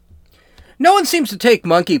No one seems to take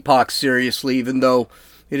monkeypox seriously, even though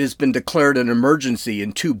it has been declared an emergency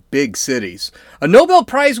in 2 big cities. A Nobel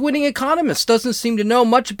Prize-winning economist doesn't seem to know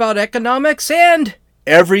much about economics, and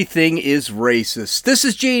everything is racist. This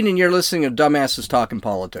is Gene, and you're listening to Dumbasses Talking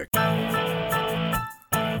Politics.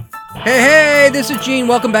 Hey, this is Gene.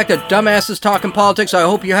 Welcome back to Dumbasses Talking Politics. I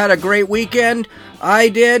hope you had a great weekend. I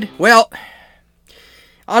did. Well,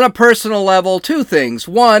 on a personal level, 2 things.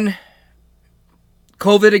 1,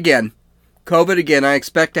 COVID again. I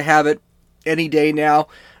expect to have it any day now.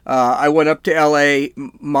 I went up to LA.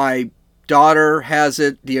 My daughter has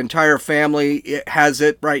it. The entire family has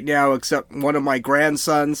it right now, except one of my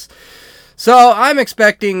grandsons. So I'm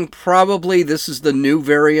expecting probably this is the new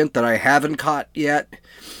variant that I haven't caught yet.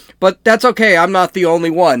 But that's okay. I'm not the only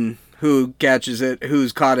one who catches it,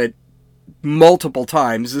 who's caught it multiple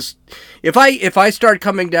times. If I start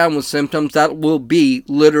coming down with symptoms, that will be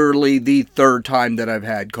literally the 3rd time that I've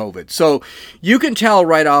had COVID. So you can tell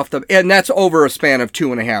right off and that's over a span of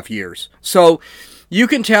 2.5 years. So you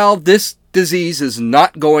can tell this disease is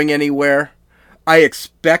not going anywhere. I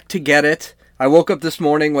expect to get it. I woke up this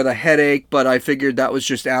morning with a headache, but I figured that was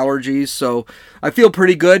just allergies, so I feel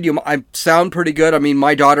pretty good. I sound pretty good. I mean,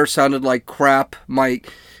 my daughter sounded like crap. My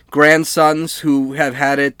grandsons who have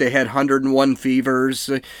had it, they had 101 fevers.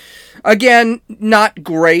 Again, not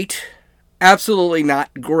great. Absolutely not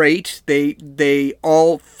great. They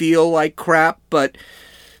all feel like crap, but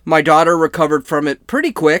my daughter recovered from it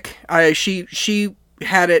pretty quick. She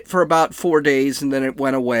had it for about 4 days, and then it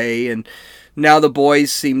went away, and now the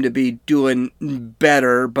boys seem to be doing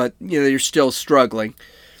better, but they're still struggling.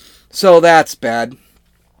 So that's bad.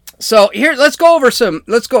 So here, let's go.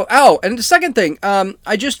 Oh, and the second thing,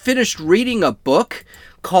 I just finished reading a book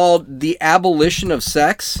called The Abolition of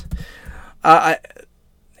Sex.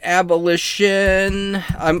 Abolition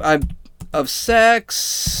of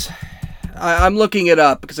Sex. I'm looking it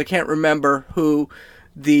up because I can't remember who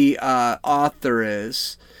the author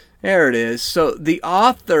is. There it is. So the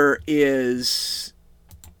author is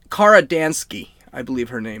Kara Dansky, I believe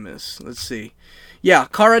her name is. Let's see. Yeah,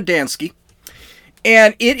 Kara Dansky.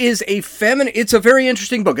 And it is it's a very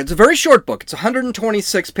interesting book. It's a very short book. It's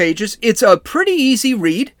 126 pages. It's a pretty easy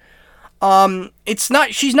read.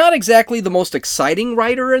 She's not exactly the most exciting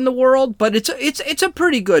writer in the world, but it's a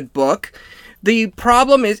pretty good book. The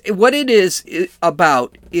problem is, what it is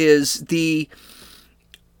about is the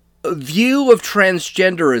view of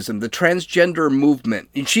transgenderism, the transgender movement,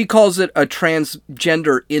 and she calls it a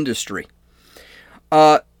transgender industry,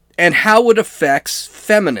 and how it affects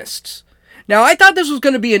feminists. Now, I thought this was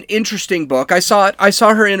going to be an interesting book. I saw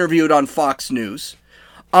her interviewed on Fox News.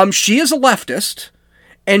 She is a leftist,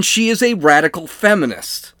 and she is a radical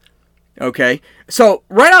feminist. Okay, so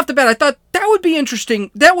right off the bat, I thought that would be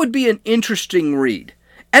interesting. That would be an interesting read.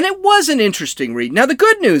 And it was an interesting read. Now, the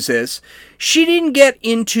good news is she didn't get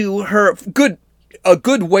into a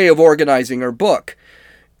good way of organizing her book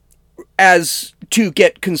as to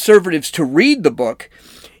get conservatives to read the book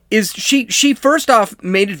is she first off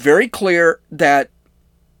made it very clear that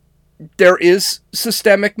there is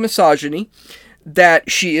systemic misogyny,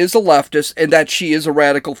 that she is a leftist, and that she is a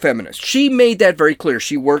radical feminist. She made that very clear.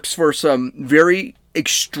 She works for some very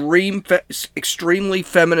extremely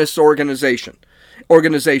feminist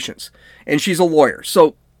organizations, and she's a lawyer.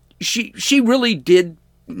 So she really did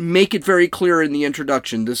make it very clear in the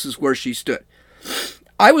introduction. This is where she stood.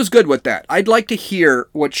 I was good with that. I'd like to hear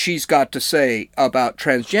what she's got to say about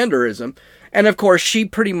transgenderism. And of course, she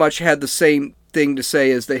pretty much had the same thing to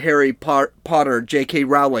say as the Harry Potter, J.K.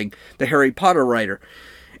 Rowling, the Harry Potter writer.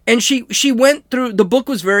 And she went through, the book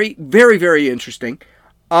was very, very, very interesting.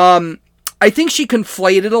 I think she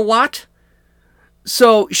conflated a lot.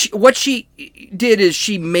 So what she did is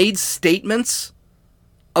she made statements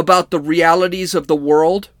about the realities of the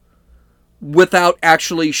world without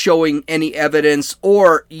actually showing any evidence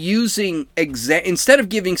or using, instead of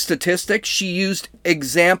giving statistics, she used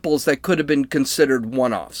examples that could have been considered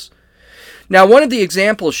one-offs. Now, one of the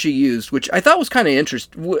examples she used, which I thought was kind of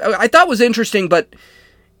interesting,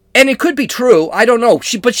 and it could be true, I don't know,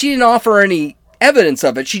 but she didn't offer any evidence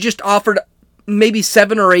of it. She just offered maybe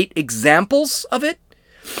 7 or 8 examples of it.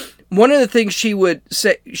 One of the things she would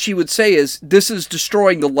say is, this is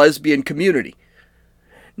destroying the lesbian community.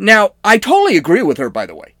 Now, I totally agree with her, by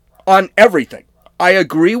the way, on everything. I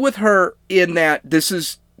agree with her in that this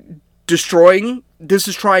is trying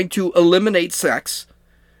to eliminate sex,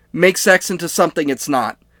 make sex into something it's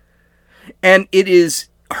not. And it is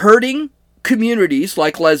hurting communities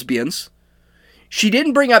like lesbians. She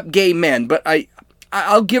didn't bring up gay men, but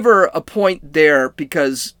I'll give her a point there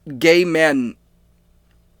because gay men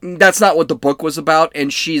that's not what the book was about,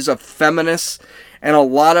 and she's a feminist, and a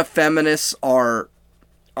lot of feminists are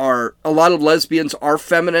a lot of lesbians are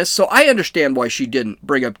feminists, so I understand why she didn't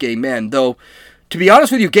bring up gay men, though, to be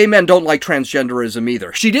honest with you, gay men don't like transgenderism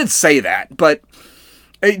either. She did say that, but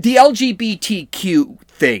the LGBTQ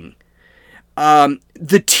thing,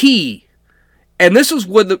 the T, and this is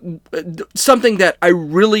something that I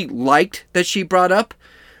really liked that she brought up.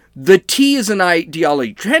 The T is an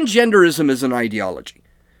ideology. Transgenderism is an ideology.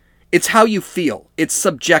 It's how you feel. It's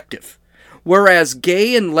subjective. Whereas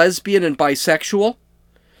gay and lesbian and bisexual,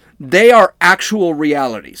 they are actual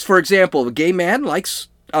realities. For example, a gay man likes,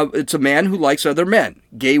 it's a man who likes other men.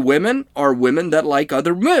 Gay women are women that like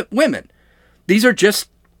other women. These are just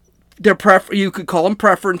you could call them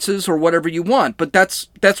preferences or whatever you want, but that's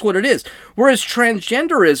what it is. Whereas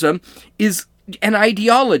transgenderism is an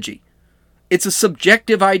ideology. It's a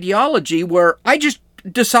subjective ideology where I just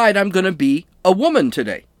decide I'm going to be a woman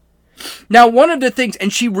today. Now, one of the things,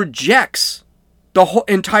 and she rejects the whole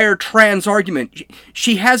entire trans argument.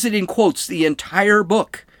 She has it in quotes the entire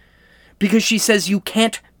book because she says you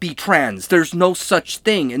can't be trans. There's no such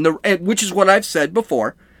thing, which is what I've said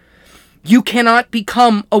before. You cannot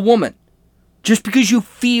become a woman just because you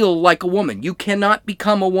feel like a woman. You cannot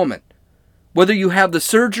become a woman. Whether you have the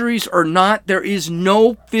surgeries or not, there is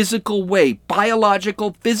no physical way,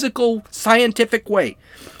 biological, physical, scientific way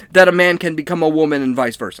that a man can become a woman and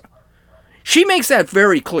vice versa. She makes that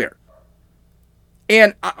very clear.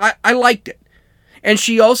 And I liked it. And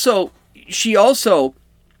she also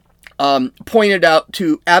pointed out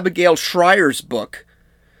to Abigail Schreier's book.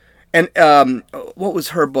 And what was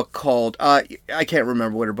her book called? I can't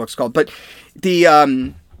remember what her book's called. But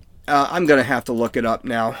I'm going to have to look it up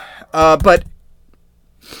now. But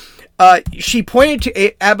she pointed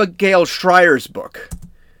to Abigail Schreier's book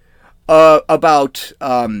about...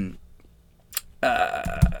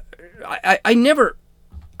 I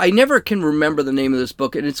never can remember the name of this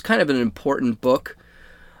book, and it's kind of an important book.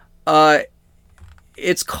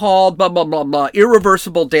 It's called blah, blah, blah, blah,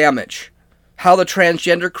 Irreversible Damage, How the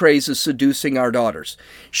Transgender Craze is Seducing Our Daughters.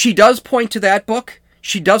 She does point to that book.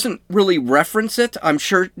 She doesn't really reference it. I'm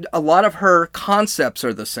sure a lot of her concepts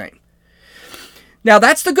are the same. Now,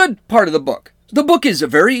 that's the good part of the book. The book is a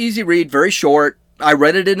very easy read, very short. I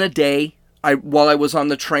read it in a day while I was on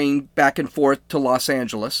the train back and forth to Los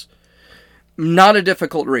Angeles. Not a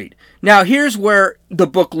difficult read. Now, here's where the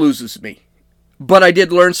book loses me. But I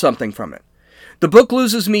did learn something from it. The book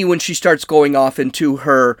loses me when she starts going off into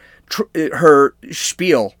her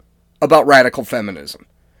spiel about radical feminism.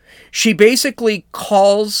 She basically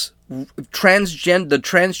calls the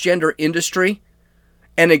transgender industry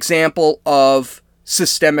an example of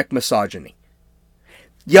systemic misogyny.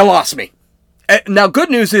 You lost me. Now, good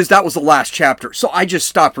news is that was the last chapter, so I just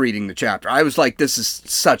stopped reading the chapter. I was like, this is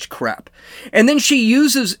such crap. And then she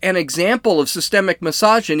uses an example of systemic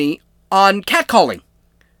misogyny on catcalling.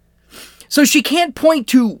 So she can't point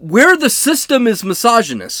to where the system is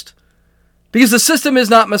misogynist, because the system is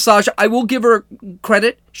not misogynist. I will give her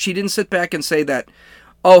credit. She didn't sit back and say that,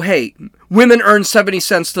 oh, hey, women earn 70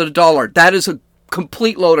 cents to the dollar. That is a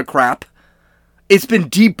complete load of crap. It's been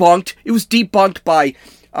debunked. It was debunked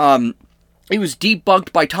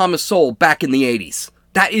by Thomas Sowell back in the 80s.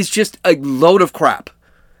 That is just a load of crap.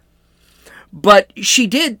 But she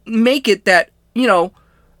did make it that, an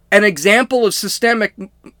example of systemic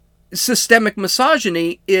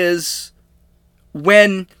misogyny is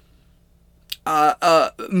when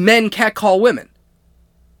men catcall women.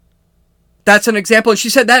 That's an example. And she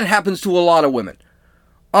said that happens to a lot of women.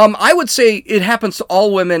 I would say it happens to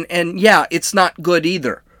all women, and yeah, it's not good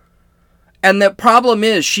either. And the problem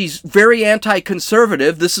is she's very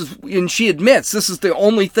anti-conservative. And she admits this is the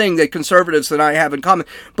only thing that conservatives and I have in common.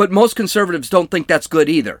 But most conservatives don't think that's good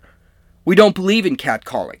either. We don't believe in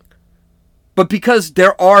catcalling. But because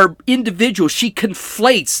there are individuals, she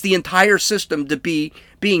conflates the entire system to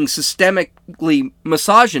being systemically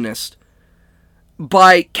misogynist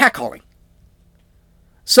by catcalling.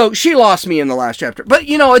 So she lost me in the last chapter. But,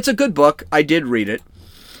 it's a good book. I did read it.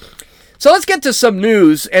 So let's get to some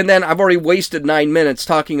news, and then I've already wasted 9 minutes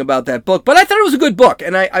talking about that book. But I thought it was a good book,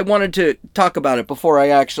 and I wanted to talk about it before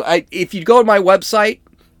if you go to my website,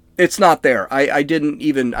 it's not there. I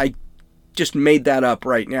just made that up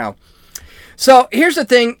right now. So here's the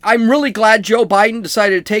thing. I'm really glad Joe Biden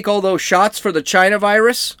decided to take all those shots for the China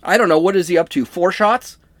virus. I don't know, what is he up to, 4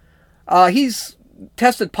 shots? He's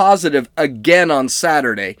tested positive again on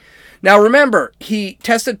Saturday. Now remember, he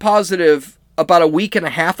tested positive about a week and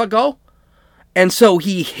a half ago. And so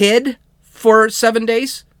he hid for 7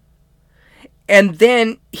 days. And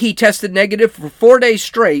then he tested negative for 4 days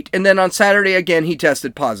straight, and then on Saturday again he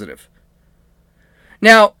tested positive.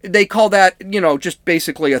 Now, they call that, just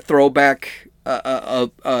basically a throwback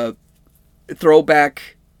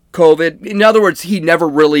throwback COVID. In other words, he never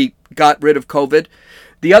really got rid of COVID.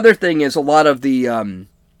 The other thing is a lot of the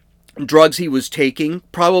drugs he was taking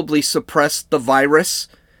probably suppressed the virus,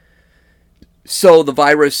 so the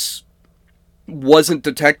virus wasn't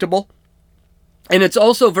detectable. And it's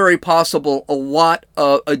also very possible a lot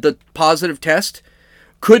of the positive test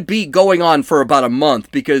could be going on for about a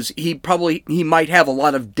month, because he might have a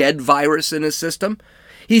lot of dead virus in his system.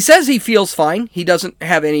 He says he feels fine. He doesn't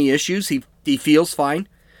have any issues. He feels fine.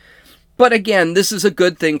 But again, this is a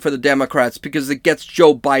good thing for the Democrats because it gets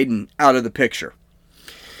Joe Biden out of the picture.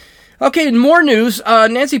 Okay, in more news,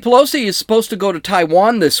 Nancy Pelosi is supposed to go to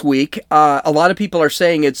Taiwan this week. A lot of people are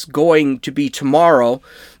saying it's going to be tomorrow,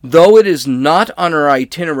 though it is not on her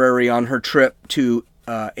itinerary on her trip to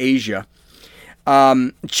Asia.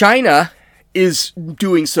 China is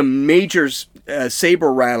doing some major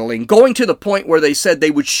saber rattling, going to the point where they said they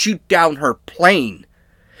would shoot down her plane.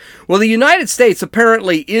 Well, the United States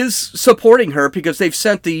apparently is supporting her because they've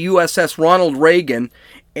sent the USS Ronald Reagan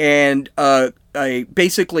and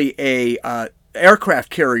basically a aircraft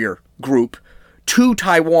carrier group to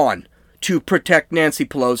Taiwan to protect Nancy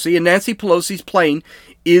Pelosi. And Nancy Pelosi's plane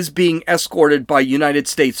is being escorted by United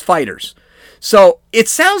States fighters. So it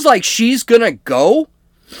sounds like she's going to go,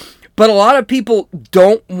 but a lot of people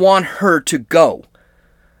don't want her to go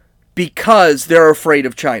because they're afraid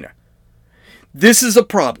of China. This is a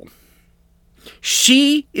problem.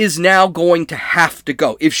 She is now going to have to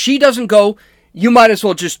go. If she doesn't go, you might as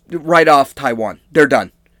well just write off Taiwan. They're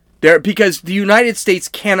done. Because the United States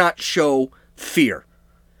cannot show fear.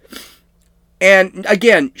 And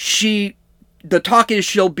again, the talk is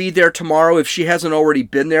she'll be there tomorrow. If she hasn't already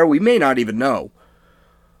been there, we may not even know.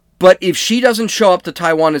 But if she doesn't show up to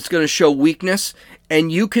Taiwan, it's going to show weakness.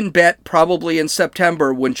 And you can bet probably in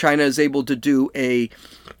September when China is able to do a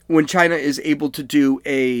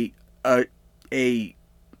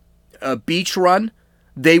beach run,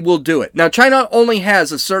 they will do it. Now, China only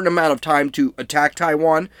has a certain amount of time to attack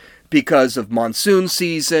Taiwan because of monsoon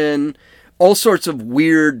season, all sorts of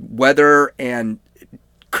weird weather and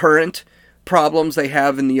current problems they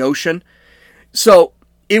have in the ocean. So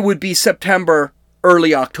it would be September,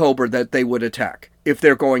 early October that they would attack, if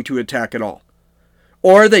they're going to attack at all.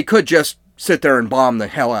 Or they could just sit there and bomb the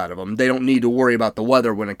hell out of them. They don't need to worry about the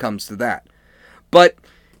weather when it comes to that. But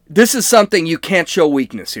this is something you can't show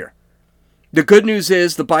weakness here. The good news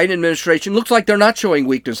is the Biden administration looks like they're not showing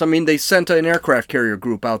weakness. I mean, they sent an aircraft carrier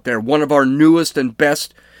group out there, one of our newest and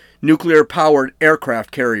best nuclear-powered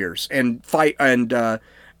aircraft carriers, and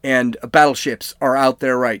battleships are out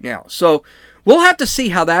there right now. So we'll have to see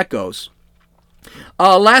how that goes.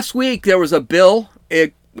 Last week there was a bill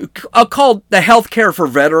called the Healthcare for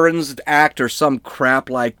Veterans Act or some crap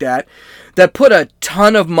like that put a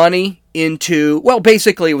ton of money into, well,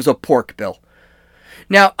 basically it was a pork bill.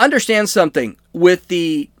 Now, understand something. With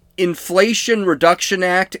the Inflation Reduction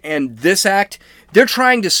Act and this act, they're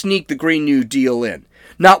trying to sneak the Green New Deal in.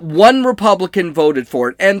 Not one Republican voted for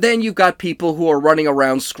it. And then you've got people who are running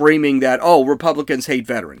around screaming that, oh, Republicans hate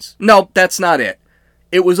veterans. No, that's not it.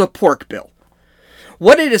 It was a pork bill.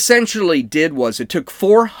 What it essentially did was it took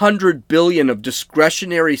 $400 billion of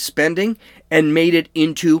discretionary spending and made it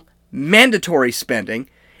into mandatory spending.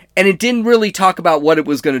 And it didn't really talk about what it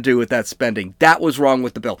was going to do with that spending. That was wrong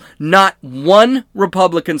with the bill. Not one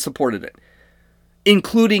Republican supported it,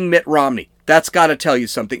 including Mitt Romney. That's got to tell you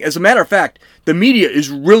something. As a matter of fact, the media is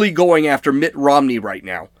really going after Mitt Romney right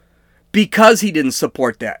now because he didn't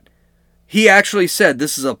support that. He actually said,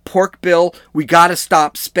 this is a pork bill. We got to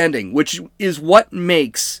stop spending, which is what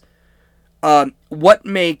makes the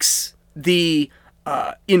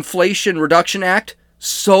Inflation Reduction Act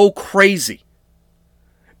so crazy.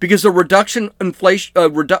 Because the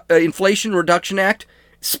Inflation Reduction Act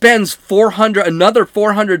spends another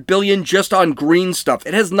 $400 billion just on green stuff.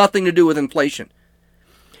 It has nothing to do with inflation.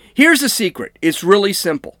 Here's the secret. It's really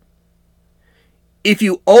simple. If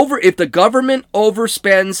the government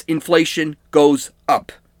overspends, inflation goes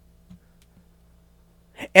up.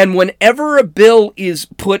 And whenever a bill is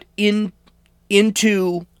put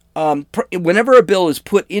into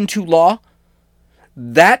law,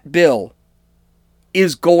 that bill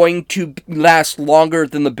is going to last longer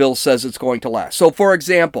than the bill says it's going to last. So, for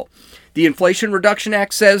example, the Inflation Reduction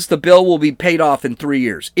Act says the bill will be paid off in 3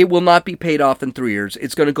 years. It will not be paid off in 3 years.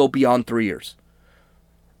 It's going to go beyond 3 years.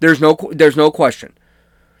 There's no question.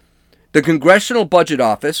 The Congressional Budget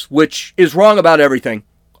Office, which is wrong about everything,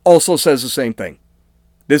 also says the same thing.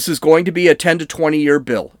 This is going to be a 10 to 20-year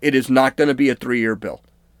bill. It is not going to be a 3-year bill.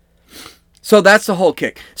 So that's the whole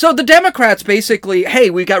kick. So the Democrats basically, hey,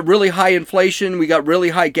 we got really high inflation. We got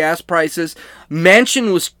really high gas prices. Joe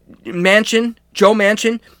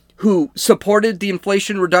Manchin, who supported the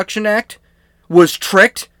Inflation Reduction Act, was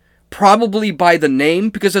tricked, probably by the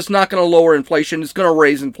name, because it's not going to lower inflation. It's going to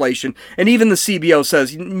raise inflation. And even the CBO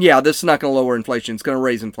says, yeah, this is not going to lower inflation. It's going to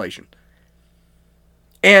raise inflation.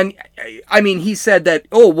 And, I mean, he said that,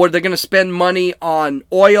 they're going to spend money on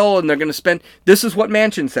oil, and they're going to spend, this is what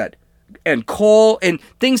Manchin said, and coal, and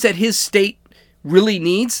things that his state really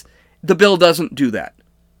needs. The bill doesn't do that.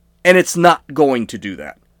 And it's not going to do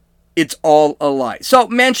that. It's all a lie. So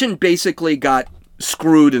Manchin basically got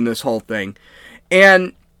screwed in this whole thing.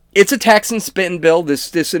 And it's a tax and spend bill,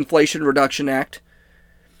 this Inflation Reduction Act.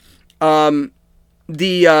 The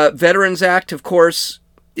Veterans Act, of course,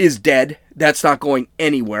 is dead. That's not going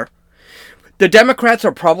anywhere. The Democrats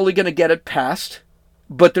are probably going to get it passed,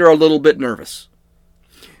 but they're a little bit nervous.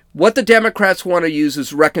 What the Democrats want to use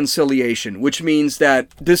is reconciliation, which means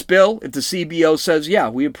that this bill, if the CBO says, yeah,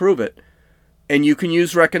 we approve it, and you can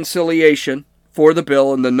use reconciliation for the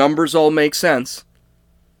bill and the numbers all make sense.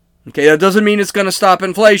 Okay, that doesn't mean it's going to stop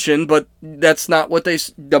inflation, but that's not what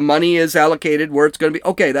the money is allocated where it's going to be.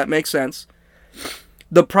 Okay, that makes sense.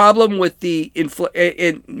 The problem with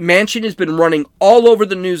Manchin has been running all over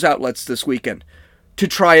the news outlets this weekend to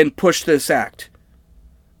try and push this act.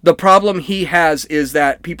 The problem he has is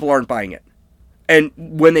that people aren't buying it. And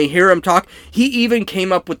when they hear him talk, he even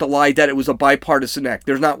came up with the lie that it was a bipartisan act.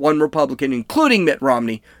 There's not one Republican, including Mitt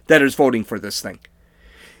Romney, that is voting for this thing.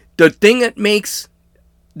 The thing that makes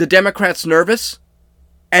the Democrats nervous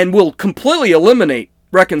and will completely eliminate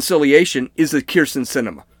reconciliation is the Kyrsten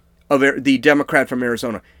Sinema, the Democrat from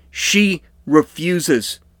Arizona. She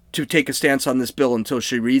refuses to take a stance on this bill until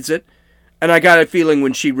she reads it. And I got a feeling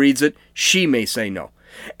when she reads it, she may say no.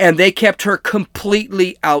 And they kept her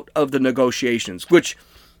completely out of the negotiations, which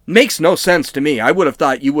makes no sense to me. I would have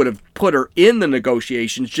thought you would have put her in the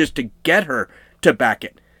negotiations just to get her to back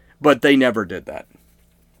it. But they never did that.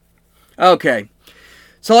 Okay.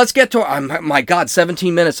 So let's get to, my God,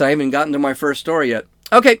 17 minutes. I haven't gotten to my first story yet.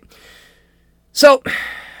 Okay. So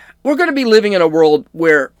we're going to be living in a world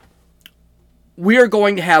where we are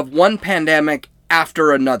going to have one pandemic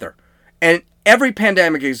after another. And every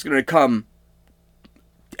pandemic is going to come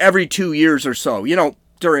every 2 years or so,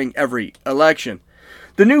 during every election.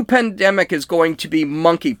 The new pandemic is going to be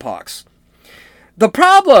monkeypox. The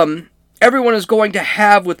problem everyone is going to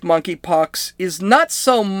have with monkeypox is not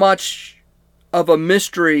so much of a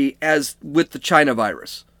mystery as with the China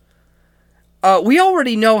virus. We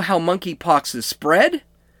already know how monkeypox is spread.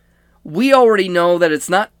 We already know that it's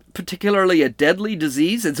not particularly a deadly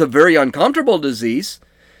disease. It's a very uncomfortable disease.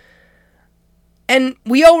 And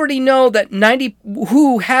we already know that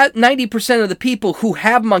 90% of the people who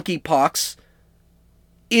have monkeypox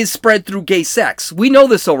is spread through gay sex. We know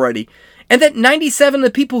this already. And that 97% of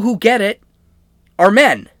the people who get it are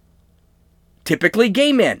men. Typically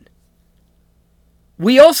gay men.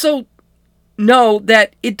 We also know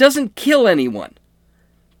that it doesn't kill anyone.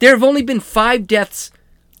 There have only been 5 deaths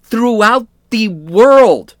throughout the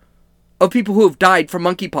world of people who have died from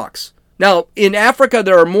monkeypox. Now, in Africa,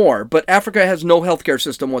 there are more, but Africa has no healthcare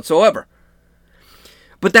system whatsoever.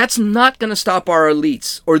 But that's not going to stop our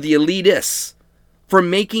elites, or the elitists,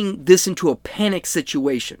 from making this into a panic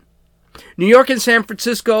situation. New York and San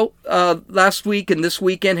Francisco last week and this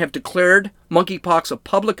weekend have declared monkeypox a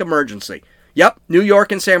public emergency. Yep, New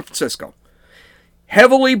York and San Francisco.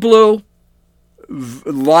 Heavily blue,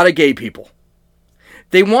 a lot of gay people.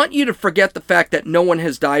 They want you to forget the fact that no one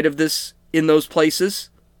has died of this in those places.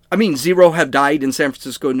 0 have died in San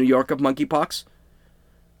Francisco and New York of monkeypox.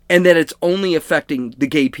 And that it's only affecting the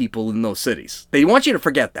gay people in those cities. They want you to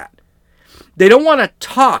forget that. They don't want to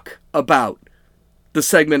talk about the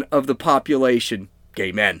segment of the population,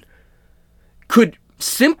 gay men, could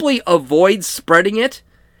simply avoid spreading it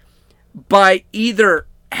by either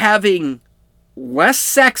having less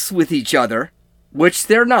sex with each other, which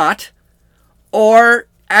they're not, or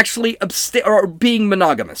actually or being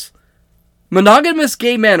monogamous. Monogamous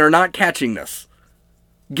gay men are not catching this.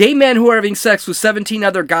 Gay men who are having sex with 17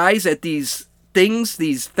 other guys at these things,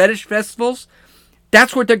 these fetish festivals,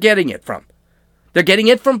 that's what they're getting it from. They're getting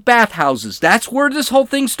it from bathhouses. That's where this whole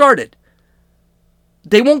thing started.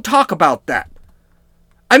 They won't talk about that.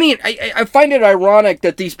 I find it ironic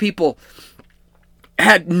that these people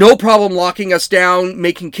had no problem locking us down,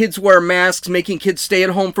 making kids wear masks, making kids stay at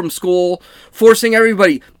home from school, forcing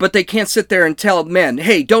everybody, but they can't sit there and tell men,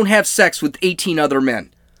 hey, don't have sex with 18 other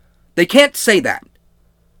men. They can't say that.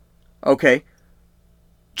 Okay?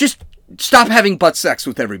 Just stop having butt sex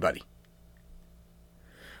with everybody.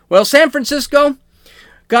 Well, San Francisco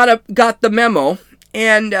got the memo,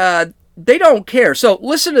 and they don't care. So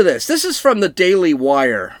listen to this. This is from the Daily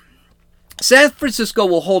Wire. San Francisco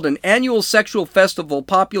will hold an annual sexual festival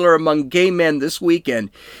popular among gay men this weekend,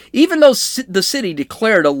 even though the city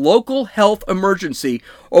declared a local health emergency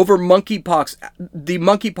over the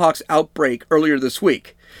monkeypox outbreak earlier this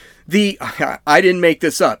week. I didn't make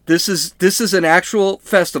this up. This is an actual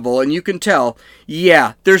festival, and you can tell,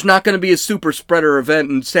 yeah, there's not going to be a super spreader event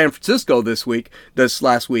in San Francisco this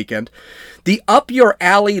last weekend. The Up Your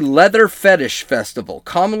Alley Leather Fetish Festival,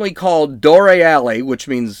 commonly called Dore Alley, which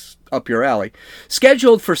means up your alley,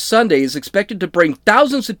 scheduled for Sunday, is expected to bring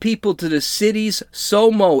thousands of people to the city's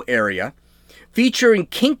SoMo area, featuring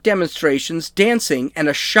kink demonstrations, dancing, and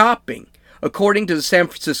a shopping, according to the San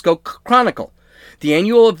Francisco Chronicle. The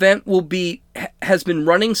annual event has been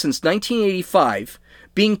running since 1985,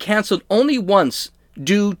 being canceled only once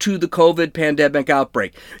due to the COVID pandemic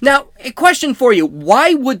outbreak. Now, a question for you.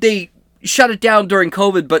 Why would they shut it down during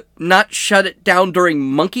COVID but not shut it down during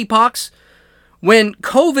monkeypox? When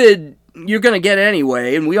COVID, you're going to get it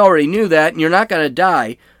anyway, and we already knew that, and you're not going to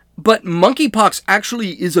die. But monkeypox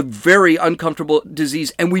actually is a very uncomfortable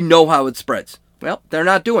disease, and we know how it spreads. Well, they're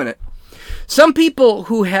not doing it. Some people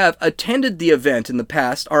who have attended the event in the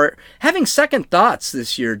past are having second thoughts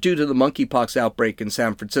this year due to the monkeypox outbreak in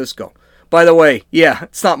San Francisco. By the way, yeah,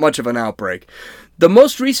 it's not much of an outbreak. The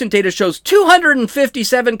most recent data shows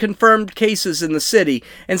 257 confirmed cases in the city,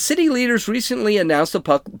 and city leaders recently announced a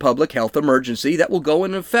public health emergency that will go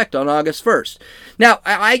into effect on August 1st. Now,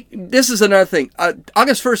 this is another thing.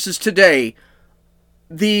 August 1st is today.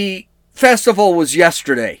 The festival was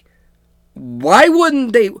yesterday. Why do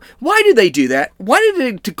they do that? Why do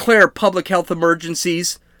they declare public health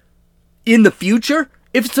emergencies in the future?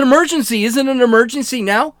 If it's an emergency, isn't it an emergency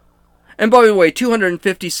now? And by the way,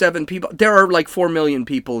 257 people, there are like 4 million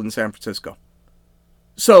people in San Francisco.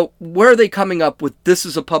 So where are they coming up with this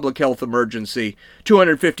is a public health emergency,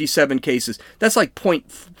 257 cases? That's like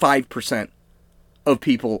 0.5% of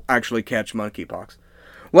people actually catch monkeypox.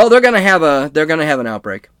 Well, they're going to have an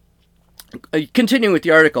outbreak. Continuing with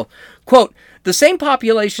the article, quote, the same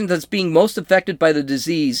population that's being most affected by the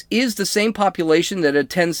disease is the same population that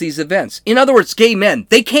attends these events. In other words, gay men.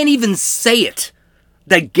 They can't even say it,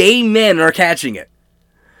 that gay men are catching it.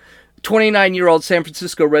 29-year-old San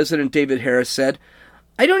Francisco resident David Harris said,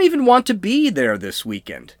 I don't even want to be there this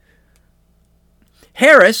weekend.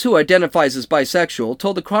 Harris, who identifies as bisexual,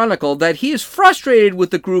 told the Chronicle that he is frustrated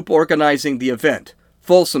with the group organizing the event.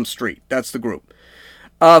 Folsom Street, that's the group.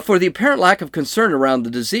 For the apparent lack of concern around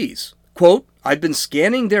the disease. Quote, I've been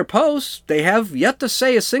scanning their posts. They have yet to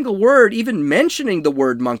say a single word, even mentioning the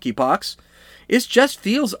word monkeypox. It just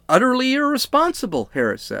feels utterly irresponsible,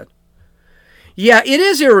 Harris said. Yeah, it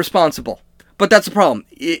is irresponsible, but that's the problem.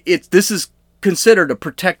 This is considered a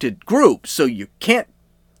protected group, so you can't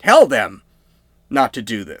tell them not to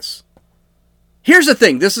do this. Here's the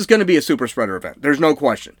thing. This is going to be a super spreader event. There's no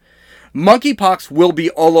question. Monkeypox will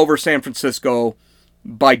be all over San Francisco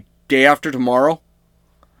by day after tomorrow.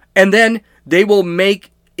 And then they will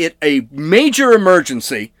make it a major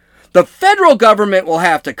emergency. The federal government will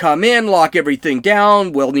have to come in, lock everything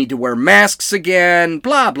down. We'll need to wear masks again,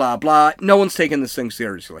 blah, blah, blah. No one's taking this thing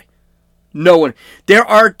seriously. No one. There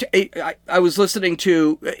are, I was listening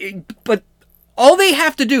to, but all they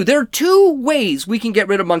have to do, there are 2 ways we can get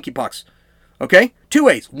rid of monkeypox. Okay? 2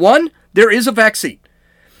 ways. One, there is a vaccine.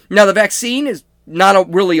 Now, the vaccine is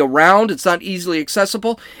not really around. It's not easily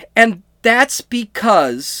accessible. And that's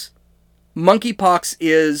because monkeypox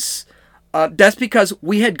is, that's because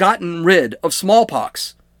we had gotten rid of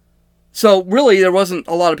smallpox. So really, there wasn't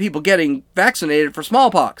a lot of people getting vaccinated for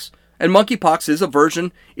smallpox. And monkeypox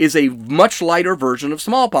is a much lighter version of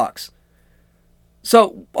smallpox.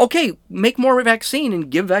 So, okay, make more vaccine and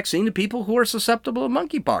give vaccine to people who are susceptible to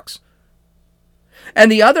monkeypox.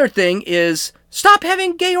 And the other thing is, stop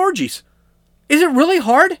having gay orgies. Is it really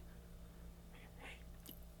hard?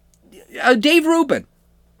 Dave Rubin,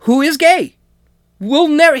 who is gay,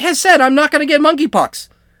 has said, I'm not going to get monkeypox.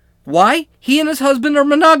 Why? He and his husband are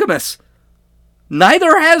monogamous.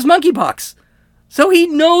 Neither has monkeypox. So he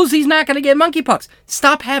knows he's not going to get monkeypox.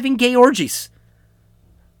 Stop having gay orgies.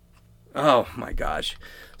 Oh my gosh.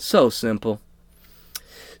 So simple.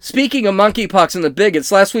 Speaking of monkeypox and the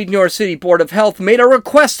bigots, last week New York City Board of Health made a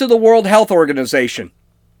request to the World Health Organization.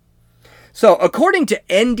 So according to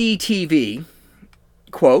NDTV,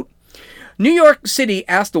 quote, New York City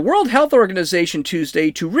asked the World Health Organization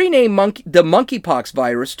Tuesday to rename the monkeypox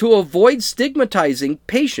virus to avoid stigmatizing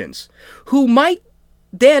patients who might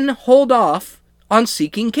then hold off on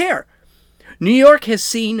seeking care. New York has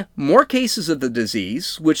seen more cases of the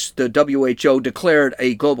disease, which the WHO declared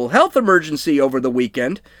a global health emergency over the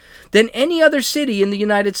weekend, than any other city in the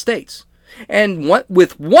United States. And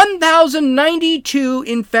with 1,092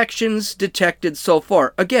 infections detected so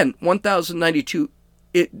far. Again, 1,092.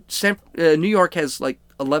 New York has like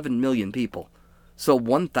 11 million people. So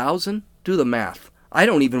 1,000? Do the math. I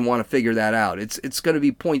don't even want to figure that out. It's going to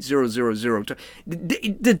be 0.0002.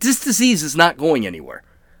 This disease is not going anywhere.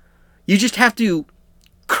 You just have to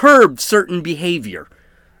curb certain behavior,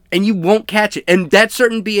 and you won't catch it. And that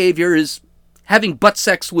certain behavior is having butt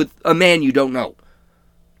sex with a man you don't know.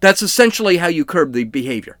 That's essentially how you curb the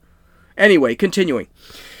behavior. Anyway, continuing.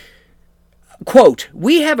 Quote,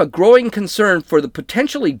 "We have a growing concern for the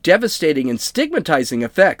potentially devastating and stigmatizing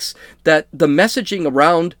effects that the messaging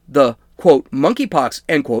around the, quote, monkeypox,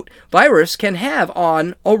 end quote, virus can have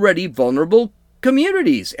on already vulnerable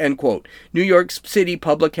communities," end quote. New York City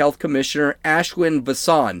Public Health Commissioner Ashwin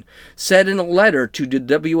Vasan said in a letter to the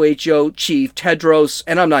WHO chief Tedros,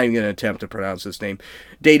 and I'm not even going to attempt to pronounce his name,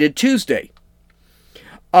 dated Tuesday.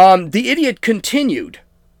 The idiot continued,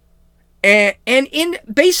 and in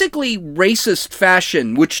basically racist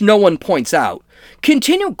fashion, which no one points out,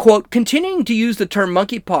 continuing to use the term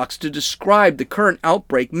monkeypox to describe the current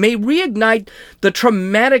outbreak may reignite the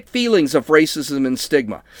traumatic feelings of racism and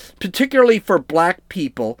stigma, particularly for black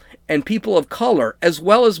people and people of color, as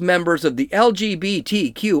well as members of the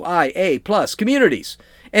LGBTQIA+ communities.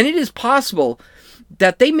 And it is possible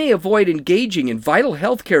that they may avoid engaging in vital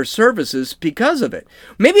healthcare services because of it.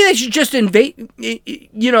 Maybe they should just avoid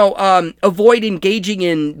engaging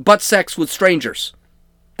in butt sex with strangers.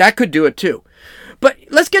 That could do it too. But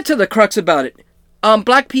let's get to the crux about it.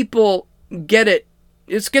 Black people get it.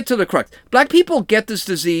 Let's get to the crux. Black people get this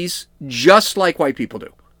disease just like white people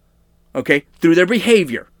do. Okay? Through their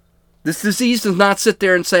behavior. This disease does not sit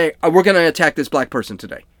there and say, we're going to attack this black person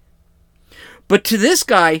today. But to this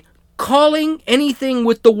guy, calling anything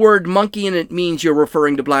with the word monkey in it means you're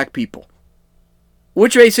referring to black people.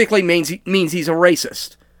 Which basically means he's a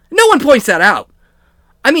racist. No one points that out.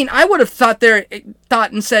 I mean, I would have thought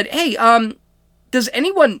and said, hey, does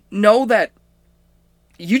anyone know that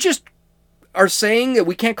you just are saying that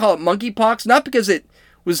we can't call it monkeypox, not because it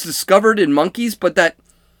was discovered in monkeys, but that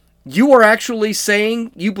you are actually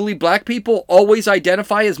saying you believe black people always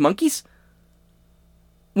identify as monkeys?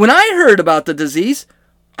 When I heard about the disease,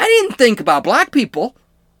 I didn't think about black people.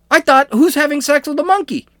 I thought, who's having sex with a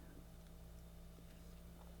monkey?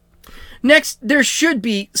 Next, there should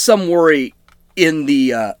be some worry in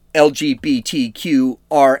the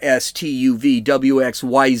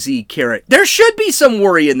LGBTQRSTUVWXYZ carrot. There should be some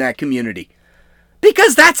worry in that community.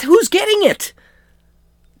 Because that's who's getting it.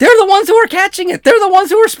 They're the ones who are catching it. They're the ones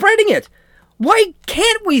who are spreading it. Why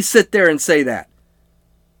can't we sit there and say that?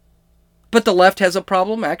 But the left has a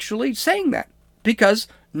problem actually saying that. Because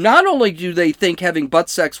not only do they think having butt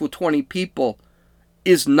sex with 20 people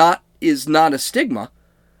is not a stigma,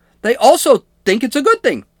 they also think it's a good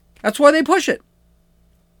thing. That's why they push it.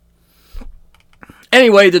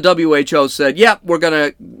 Anyway, the WHO said, we're going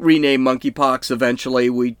to rename monkeypox eventually.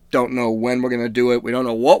 We don't know when we're going to do it. We don't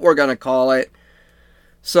know what we're going to call it.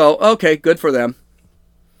 So, okay, good for them.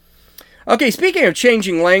 Okay, speaking of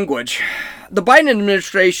changing language, the Biden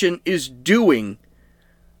administration is doing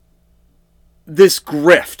this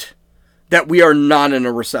grift that we are not in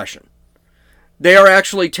a recession. They are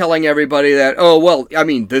actually telling everybody that,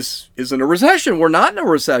 this isn't a recession. We're not in a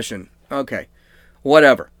recession. Okay,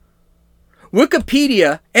 whatever.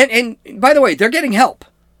 Wikipedia, and by the way, they're getting help.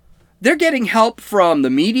 They're getting help from the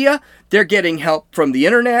media. They're getting help from the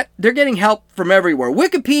internet. They're getting help from everywhere.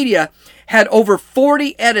 Wikipedia had over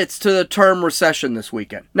 40 edits to the term recession this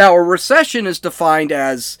weekend. Now, a recession is defined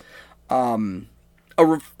as a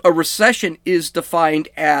recession is defined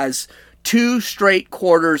as 2 straight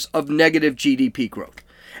quarters of negative GDP growth.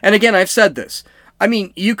 And again, I've said this. I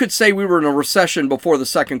mean, you could say we were in a recession before the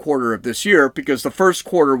second quarter of this year because the first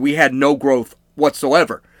quarter we had no growth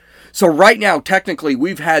whatsoever. So right now, technically,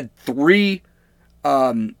 we've had three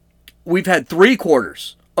quarters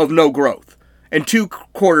of no growth and 2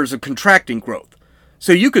 quarters of contracting growth.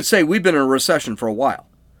 So you could say we've been in a recession for a while.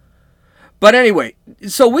 But anyway,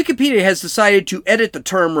 so Wikipedia has decided to edit the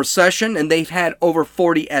term recession, and they've had over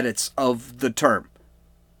 40 edits of the term.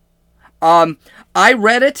 I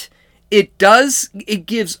read it. It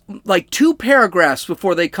gives like 2 paragraphs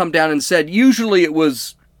before they come down and said, usually it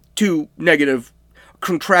was 2 negative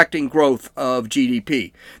contracting growth of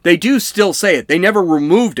GDP. They do still say it. They never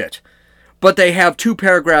removed it. But they have 2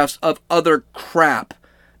 paragraphs of other crap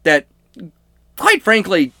that, quite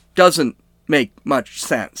frankly, doesn't make much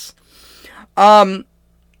sense.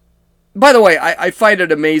 By the way, I find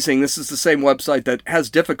it amazing. This is the same website that has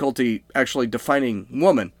difficulty actually defining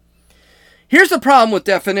woman. Here's the problem with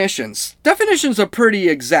definitions. Definitions are pretty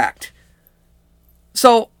exact.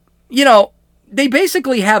 So, they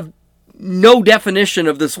basically have no definition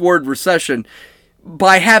of this word recession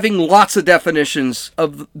by having lots of definitions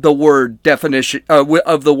of the word definition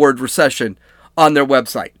of the word recession on their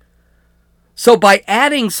website. So by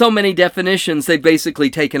adding so many definitions, they've basically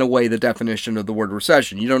taken away the definition of the word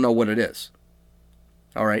recession. You don't know what it is.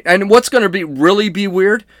 All right. And what's going to really be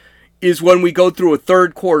weird is when we go through a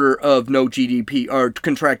third quarter of no GDP or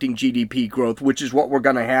contracting GDP growth, which is what we're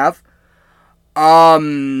going to have.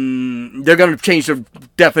 They're going to change the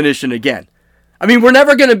definition again. I mean, we're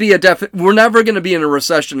never going to be in a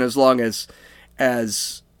recession as long as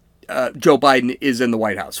Joe Biden is in the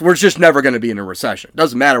White House. We're just never going to be in a recession.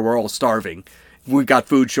 Doesn't matter. We're all starving. We got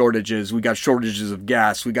food shortages. We got shortages of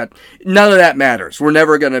gas. None of that matters. We're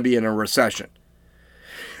never going to be in a recession.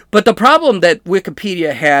 But the problem that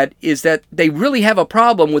Wikipedia had is that they really have a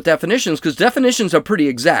problem with definitions because definitions are pretty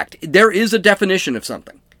exact. There is a definition of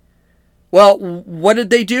something. Well, what did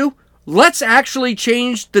they do? Let's actually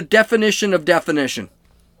change the definition of definition.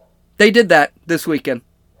 They did that this weekend.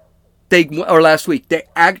 Last week.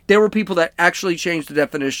 There were people that actually changed the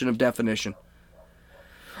definition of definition.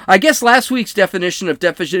 I guess last week's definition of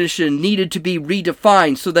definition needed to be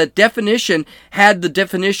redefined so that definition had the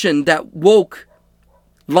definition that woke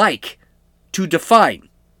like to define.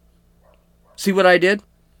 See what I did?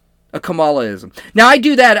 A Kamalaism. Now I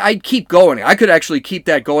do that, I keep going. I could actually keep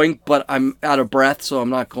that going, but I'm out of breath, so I'm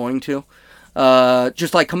not going to.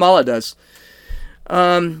 Just like Kamala does.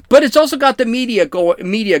 But it's also got the media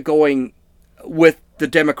going with the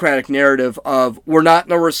Democratic narrative of we're not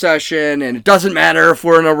in a recession and it doesn't matter if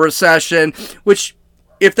we're in a recession, which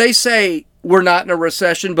if they say we're not in a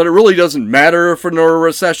recession, but it really doesn't matter if we're in a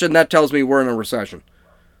recession, that tells me we're in a recession.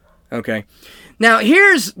 Okay. Now,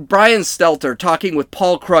 here's Brian Stelter talking with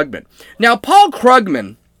Paul Krugman. Now, Paul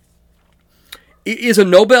Krugman is a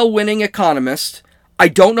Nobel-winning economist. I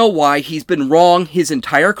don't know why. He's been wrong his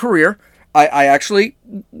entire career. I actually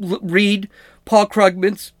read Paul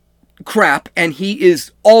Krugman's crap, and he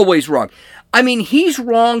is always wrong. I mean, he's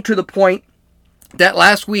wrong to the point that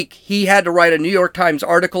last week he had to write a New York Times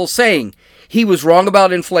article saying he was wrong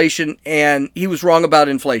about inflation, and he was wrong about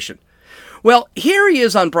inflation. Well, here he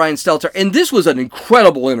is on Brian Stelter, and this was an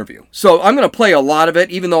incredible interview. So I'm going to play a lot of it,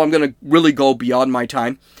 even though I'm going to really go beyond my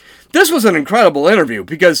time. This was an incredible interview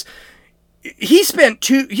because he spent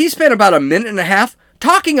about a minute and a half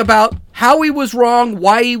talking about how he was wrong,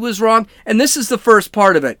 why he was wrong, and this is the first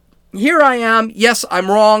part of it. Here I am. Yes, I'm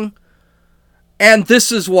wrong, and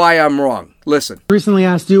this is why I'm wrong. Listen. Recently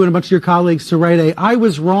asked you and a bunch of your colleagues to write a I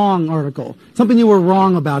was wrong article, something you were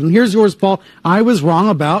wrong about. And here's yours, Paul. I was wrong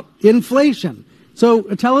about inflation. So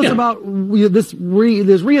tell us about this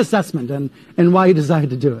reassessment and why you decided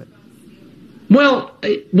to do it. Well,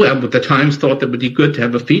 the Times thought that it would be good to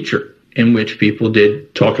have a feature in which people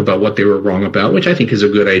did talk about what they were wrong about, which I think is a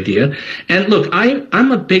good idea. And look,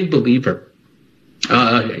 I'm a big believer.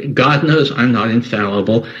 God knows I'm not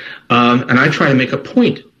infallible. And I try to make a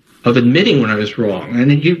point of admitting when I was wrong.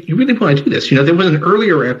 And you really want to do this. There was an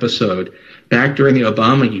earlier episode back during the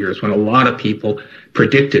Obama years when a lot of people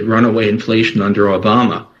predicted runaway inflation under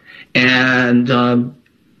Obama. And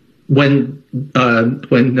when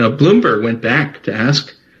Bloomberg went back to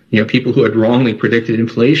ask people who had wrongly predicted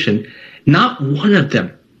inflation, not one of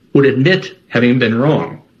them would admit having been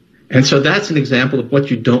wrong. And so that's an example of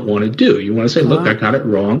what you don't want to do. You want to say, look, I got it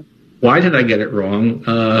wrong. Why did I get it wrong?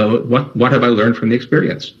 What have I learned from the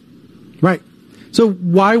experience? Right. So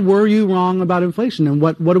why were you wrong about inflation, and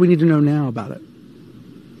what do we need to know now about it?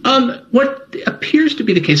 What appears to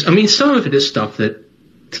be the case, some of it is stuff that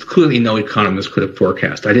clearly no economist could have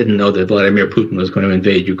forecast. I didn't know that Vladimir Putin was going to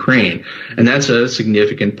invade Ukraine, and that's a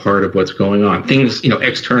significant part of what's going on. Things,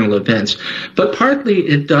 external events. But partly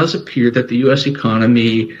it does appear that the U.S.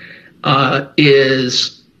 economy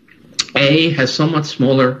has somewhat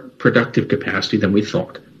smaller productive capacity than we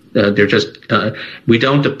thought. We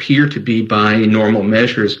don't appear to be, by normal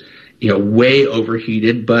measures, way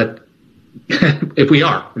overheated, but if we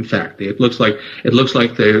are, in fact, it looks like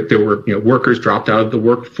there were workers dropped out of the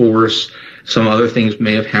workforce. Some other things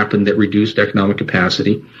may have happened that reduced economic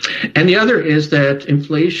capacity. And the other is that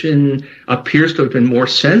inflation appears to have been more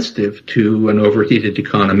sensitive to an overheated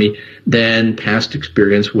economy than past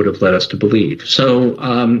experience would have led us to believe. So,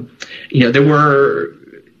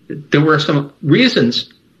 there were some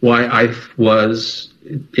reasons why I was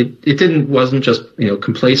wasn't just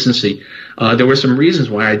complacency. There were some reasons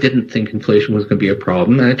why I didn't think inflation was going to be a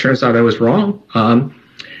problem, and it turns out I was wrong.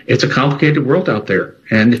 It's a complicated world out there,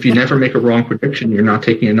 and if you never make a wrong prediction, you're not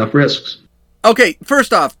taking enough risks. Okay,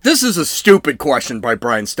 first off, this is a stupid question by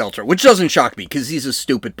Brian Stelter, which doesn't shock me because he's a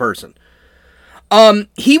stupid person.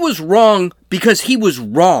 He was wrong because he was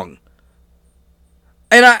wrong.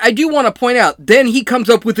 And I do want to point out, then he comes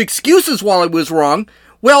up with excuses while he was wrong.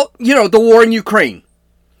 Well, the war in Ukraine.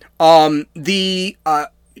 The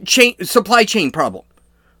supply chain problem.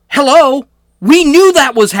 Hello? We knew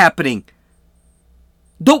that was happening.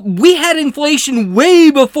 We had inflation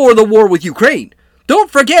way before the war with Ukraine.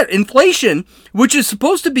 Don't forget, inflation, which is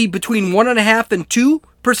supposed to be between 1.5% and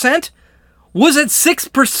 2%, was at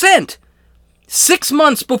 6%. 6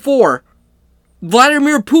 months before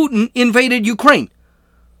Vladimir Putin invaded Ukraine.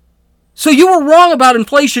 So you were wrong about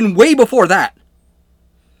inflation way before that.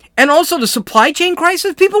 And also the supply chain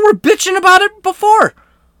crisis, people were bitching about it before.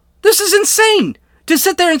 This is insane to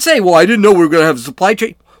sit there and say, well, I didn't know we were going to have a supply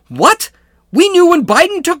chain. What? We knew when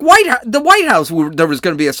Biden took the White House there was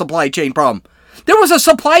going to be a supply chain problem. There was a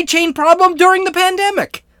supply chain problem during the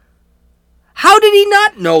pandemic. How did he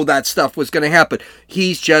not know that stuff was going to happen?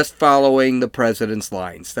 He's just following the president's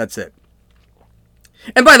lines. That's it.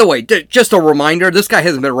 And by the way, just a reminder, this guy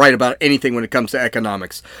hasn't been right about anything when it comes to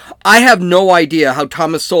economics. I have no idea how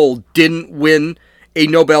Thomas Sowell didn't win a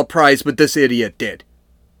Nobel Prize, but this idiot did.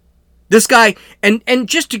 This guy, and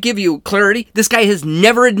just to give you clarity, this guy has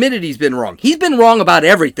never admitted he's been wrong. He's been wrong about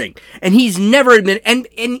everything, and he's never admitted, and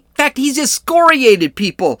in fact, he's excoriated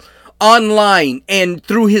people online and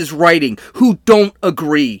through his writing who don't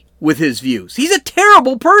agree with his views. He's a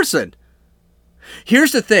terrible person.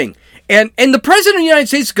 Here's the thing. And the President of the United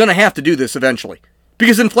States is going to have to do this eventually.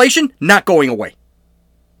 Because inflation, not going away.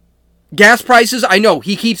 Gas prices, I know,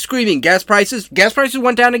 he keeps screaming, gas prices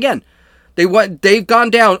went down again. They've gone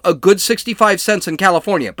down a good 65 cents in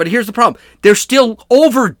California. But here's the problem. They're still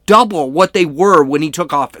over double what they were when he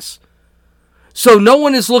took office. So no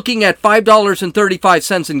one is looking at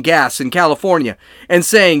 $5.35 in gas in California and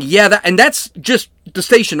saying, yeah, and that's just the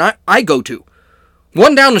station I go to.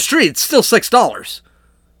 One down the street, it's still $6.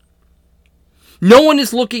 No one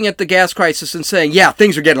is looking at the gas crisis and saying, yeah,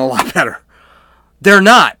 things are getting a lot better. They're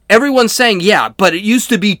not. Everyone's saying, yeah, but it used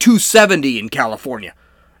to be $2.70 in California.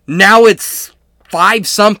 Now it's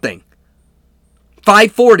 $5-something.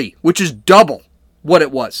 $5.40, which is double what it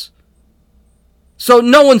was. So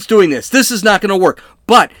no one's doing this. This is not going to work.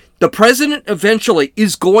 But the president eventually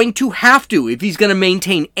is going to have to, if he's going to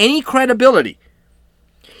maintain any credibility,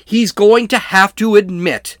 he's going to have to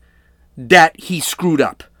admit that he screwed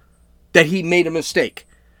up. That he made a mistake.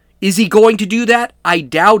 Is he going to do that? I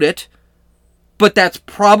doubt it. But that's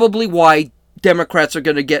probably why Democrats are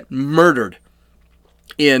going to get murdered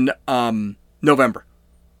in November.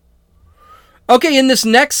 Okay, in this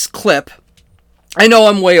next clip, I know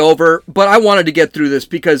I'm way over, but I wanted to get through this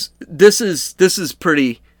because this is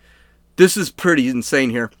pretty insane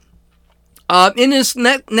here. In this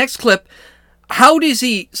next clip, how does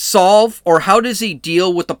he solve or how does he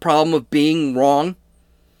deal with the problem of being wrong?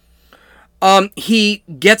 He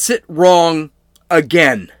gets it wrong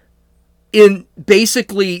again. In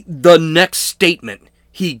basically the next statement,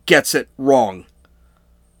 he gets it wrong.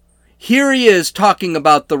 Here he is talking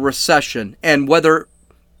about the recession and whether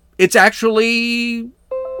it's actually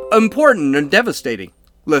important and devastating.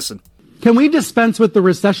 Listen. Can we dispense with the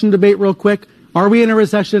recession debate real quick? Are we in a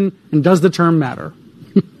recession, and does the term matter?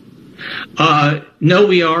 No,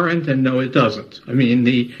 we aren't, and no, it doesn't. I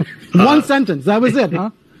mean, one sentence. That was it, huh?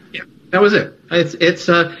 That was it. It's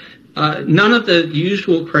none of the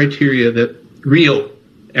usual criteria that real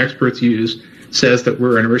experts use says that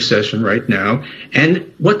we're in a recession right now.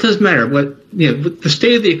 And what does matter? The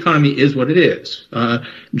state of the economy is what it is.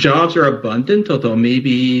 Jobs are abundant, although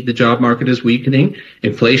maybe the job market is weakening.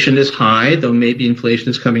 Inflation is high, though maybe inflation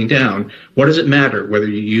is coming down. What does it matter whether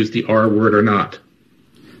you use the R word or not?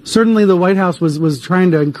 Certainly the White House was trying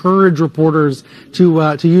to encourage reporters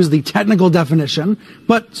to use the technical definition,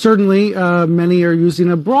 but certainly many are using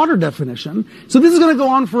a broader definition. So this is going to go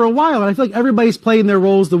on for a while, and I feel like everybody's playing their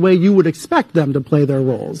roles the way you would expect them to play their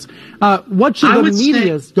roles. What should the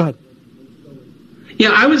media's... Go ahead. Yeah,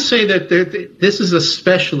 I would say that this is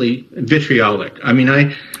especially vitriolic. I mean,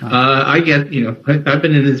 I get, I've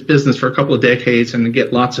been in this business for a couple of decades and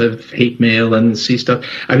get lots of hate mail and see stuff.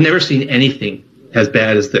 I've never seen anything as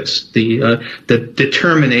bad as this. The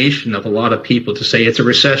determination of a lot of people to say it's a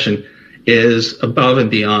recession is above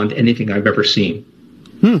and beyond anything I've ever seen.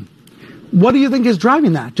 What do you think is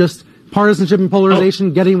driving that? Just partisanship and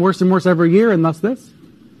polarization getting worse and worse every year, and thus this?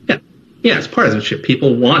 Yeah. Yeah, it's partisanship.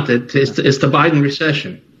 People want it. It's the Biden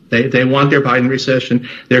recession. They want their Biden recession.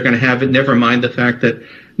 They're going to have it. Never mind the fact that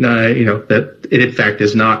that it in fact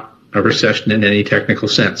is not a recession in any technical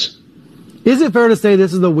sense. Is it fair to say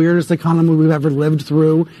this is the weirdest economy we've ever lived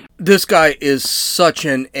through? This guy is such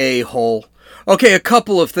an a-hole. Okay, a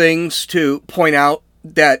couple of things to point out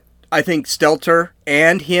that I think Stelter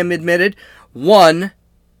and him admitted. One,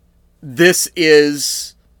 this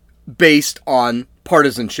is based on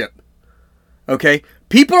partisanship. Okay?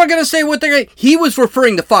 People are going to say what they're going to... He was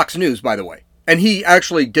referring to Fox News, by the way. And he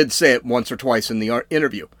actually did say it once or twice in the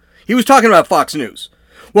interview. He was talking about Fox News.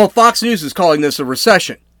 Well, Fox News is calling this a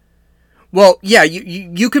recession. Well, yeah,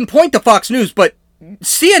 you can point to Fox News, but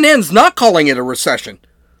CNN's not calling it a recession.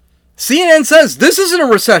 CNN says this isn't a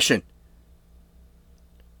recession.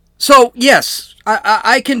 So, yes,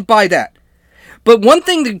 I can buy that. But one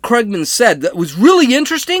thing that Krugman said that was really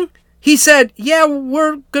interesting, he said, yeah,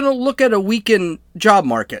 we're going to look at a weakened job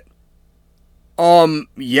market.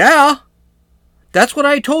 Yeah. That's what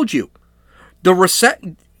I told you. A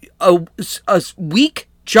weak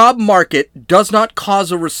job market does not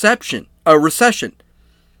cause a recession. A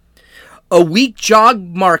weak job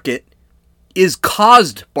market is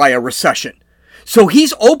caused by a recession. So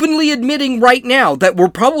he's openly admitting right now that we're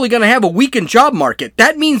probably going to have a weakened job market.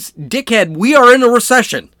 That means, dickhead, we are in a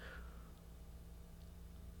recession.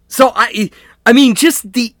 So, I mean,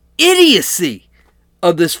 just the idiocy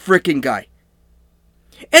of this freaking guy.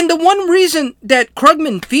 And the one reason that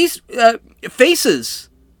Krugman faces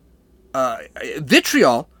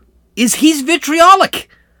vitriol is he's vitriolic.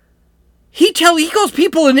 He calls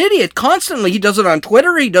people an idiot constantly. He does it on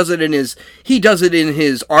Twitter. He does it in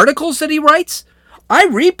his articles that he writes. I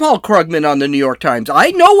read Paul Krugman on the New York Times.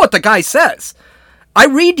 I know what the guy says. I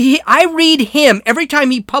read him every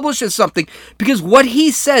time he publishes something because what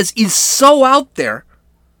he says is so out there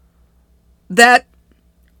that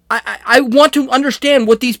I want to understand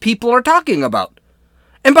what these people are talking about.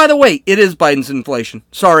 And by the way, it is Biden's inflation.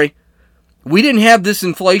 Sorry. We didn't have this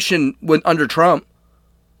inflation under Trump.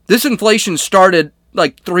 This inflation started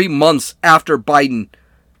like 3 months after Biden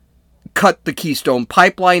cut the Keystone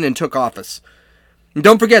Pipeline and took office. And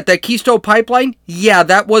don't forget, that Keystone Pipeline, yeah,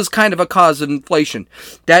 that was kind of a cause of inflation.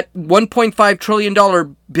 That $1.5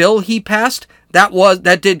 trillion bill he passed,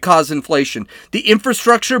 that did cause inflation. The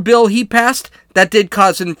infrastructure bill he passed, that did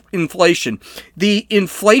cause inflation. The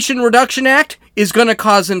Inflation Reduction Act is going to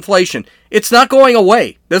cause inflation. It's not going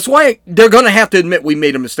away. That's why they're going to have to admit we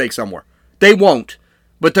made a mistake somewhere. They won't.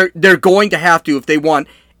 But they're going to have to if they want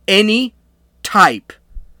any type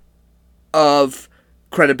of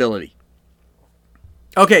credibility.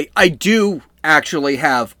 Okay, I do actually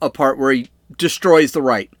have a part where he destroys the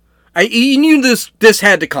right. He knew this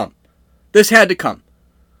had to come. This had to come.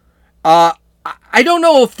 I don't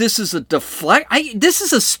know if this is a this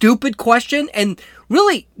is a stupid question and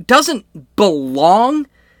really doesn't belong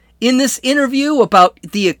in this interview about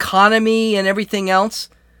the economy and everything else.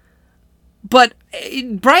 But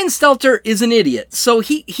Brian Stelter is an idiot, so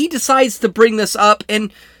he decides to bring this up,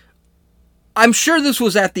 and I'm sure this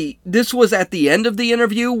was at the end of the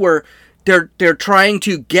interview where they're trying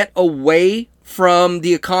to get away from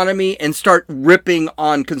the economy and start ripping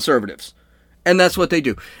on conservatives, and that's what they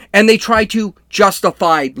do, and they try to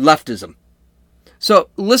justify leftism. So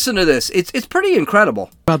listen to this; it's pretty incredible.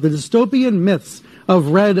 About the dystopian myths of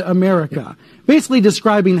Red America, basically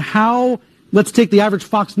describing how, let's take the average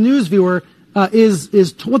Fox News viewer,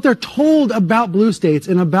 is what they're told about blue states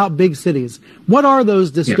and about big cities. What are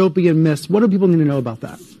those dystopian myths? What do people need to know about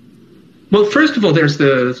that? Well, first of all, there's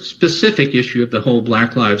the specific issue of the whole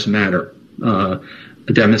Black Lives Matter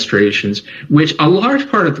demonstrations, which a large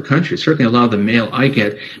part of the country, certainly a lot of the mail I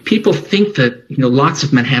get, people think that lots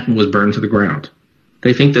of Manhattan was burned to the ground.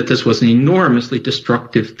 They think that this was an enormously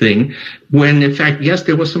destructive thing when, in fact, yes,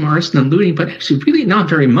 there was some arson and looting, but actually really not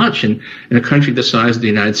very much in a country the size of the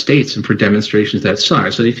United States and for demonstrations that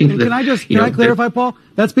size. So they think that... Can I clarify, Paul?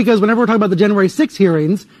 That's because whenever we're talking about the January 6th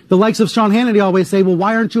hearings, the likes of Sean Hannity always say, well,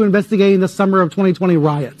 why aren't you investigating the summer of 2020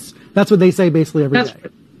 riots? That's what they say basically every day.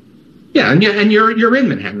 Yeah, and you're in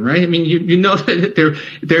Manhattan, right? I mean, you know that there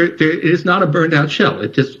it is not a burned out shell.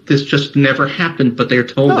 This just never happened, but they're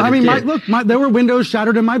told that it did. There were windows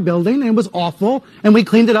shattered in my building, and it was awful, and we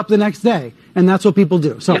cleaned it up the next day, and that's what people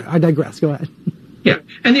do. Sorry, I digress. Go ahead. Yeah,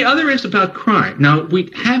 and the other is about crime. Now,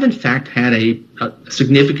 we have in fact had a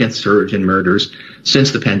significant surge in murders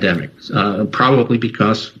since the pandemic, probably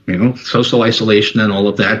because social isolation and all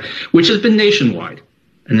of that, which has been nationwide.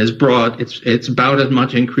 And is broad. It's about as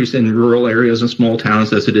much increase in rural areas and small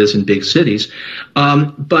towns as it is in big cities.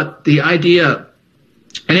 But the idea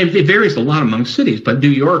And it varies a lot among cities, but New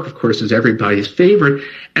York, of course, is everybody's favorite.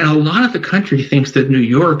 And a lot of the country thinks that New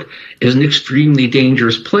York is an extremely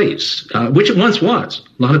dangerous place, which it once was.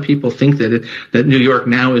 A lot of people think that New York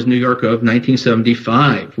now is New York of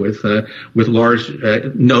 1975 with large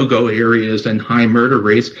no-go areas and high murder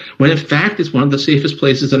rates, when in fact it's one of the safest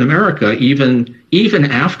places in America,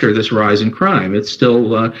 even after this rise in crime. It's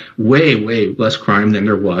still way, way less crime than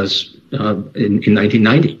there was in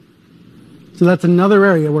 1990. So that's another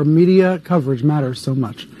area where media coverage matters so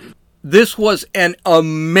much. This was an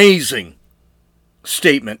amazing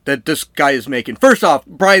statement that this guy is making. First off,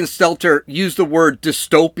 Brian Stelter used the word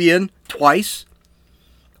dystopian twice.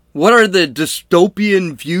 What are the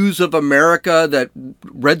dystopian views of America that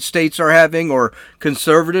red states are having, or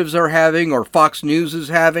conservatives are having, or Fox News is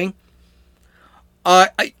having?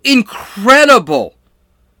 Incredible.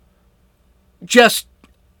 Just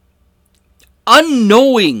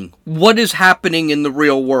unknowing what is happening in the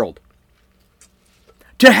real world.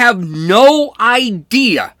 To have no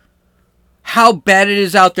idea how bad it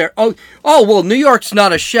is out there. Oh, well, New York's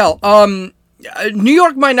not a shell. New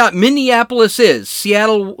York might not. Minneapolis is.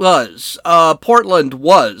 Seattle was. Portland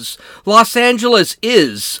was. Los Angeles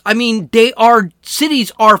is. I mean,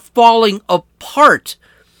 cities are falling apart.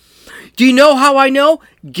 Do you know how I know?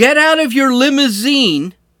 Get out of your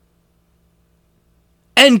limousine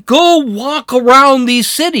and go walk around these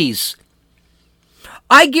cities.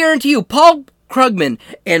 I guarantee you, Paul Krugman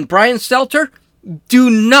and Brian Stelter do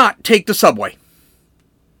not take the subway.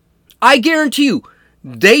 I guarantee you,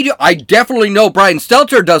 they do. I definitely know Brian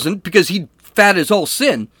Stelter doesn't, because he'd fat his whole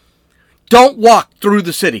sin. Don't walk through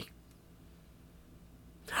the city.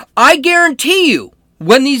 I guarantee you,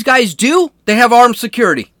 when these guys do, they have armed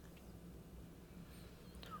security.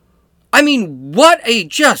 I mean, what a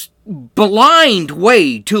just blind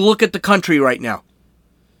way to look at the country right now.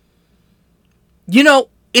 You know,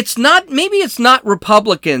 maybe it's not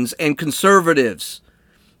Republicans and conservatives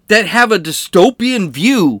that have a dystopian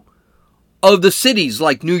view of the cities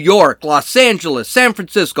like New York, Los Angeles, San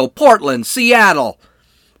Francisco, Portland, Seattle,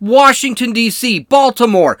 Washington, D.C.,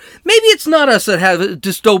 Baltimore. Maybe it's not us that have a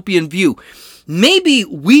dystopian view. Maybe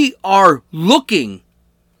we are looking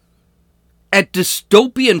at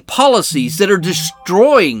dystopian policies that are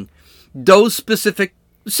destroying those specific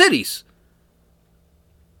cities.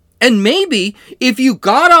 And maybe if you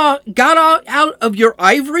got out of your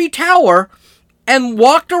ivory tower and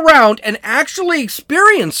walked around and actually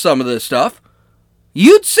experienced some of this stuff,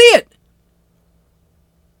 you'd see it.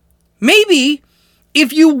 Maybe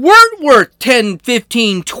if you weren't worth $10,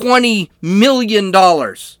 $15, $20 million,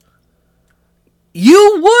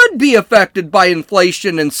 you would be affected by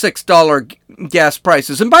inflation and $6 gas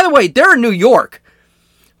prices. And by the way, they're in New York.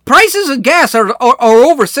 Prices of gas are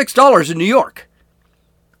over $6 in New York.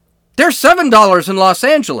 They're $7 in Los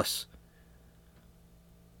Angeles.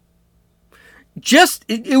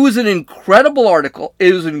 It was an incredible article.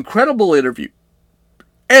 It was an incredible interview.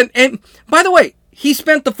 And by the way, he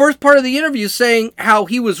spent the first part of the interview saying how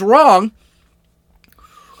he was wrong. And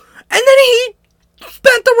then he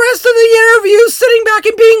spent the rest of the interview sitting back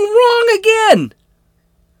and being wrong again.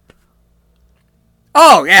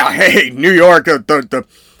 Oh, yeah, hey, New York, the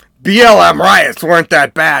BLM riots weren't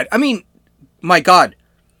that bad. I mean, my God.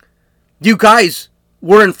 You guys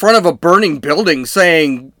were in front of a burning building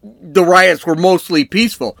saying the riots were mostly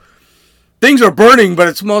peaceful. Things are burning, but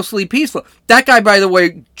it's mostly peaceful. That guy, by the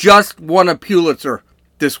way, just won a Pulitzer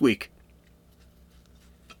this week.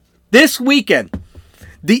 This weekend.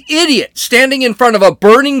 The idiot standing in front of a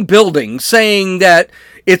burning building saying that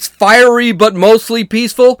it's fiery but mostly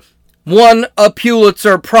peaceful won a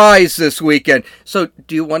Pulitzer Prize this weekend. So,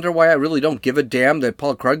 do you wonder why I really don't give a damn that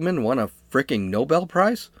Paul Krugman won a freaking Nobel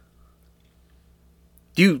Prize?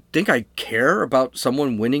 Do you think I care about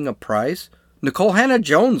someone winning a prize? Nicole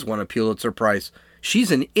Hannah-Jones won a Pulitzer Prize.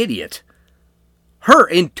 She's an idiot.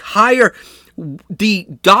 The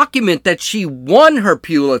document that she won her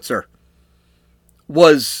Pulitzer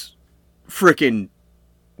was freaking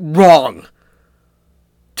wrong.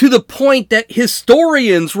 To the point that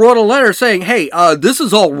historians wrote a letter saying, hey, this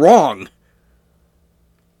is all wrong.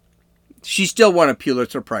 She still won a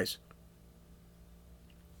Pulitzer Prize.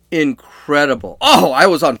 Incredible. Oh, I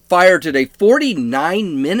was on fire today.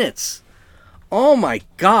 49 minutes. Oh my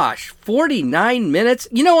gosh. 49 minutes.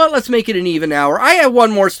 You know what? Let's make it an even hour. I have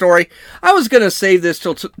one more story. I was going to save this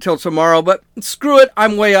till tomorrow, but screw it.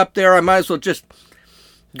 I'm way up there. I might as well just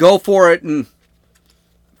go for it and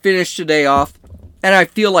finish today off. And I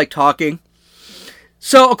feel like talking.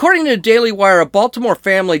 So, according to Daily Wire, a Baltimore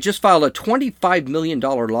family just filed a $25 million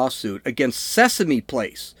lawsuit against Sesame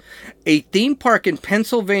Place, a theme park in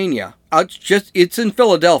Pennsylvania. It's in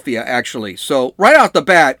Philadelphia, actually. So, right out the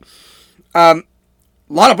bat, a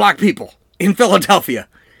lot of black people in Philadelphia.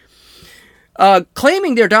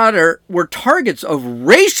 Claiming their daughter were targets of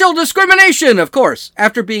racial discrimination, of course,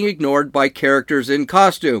 after being ignored by characters in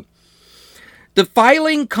costume. The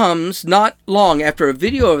filing comes not long after a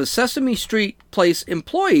video of a Sesame Street Place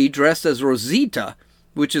employee dressed as Rosita,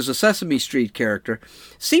 which is a Sesame Street character,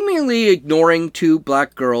 seemingly ignoring two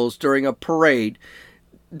black girls during a parade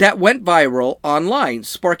that went viral online,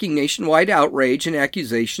 sparking nationwide outrage and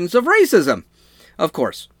accusations of racism. Of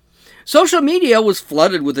course. Social media was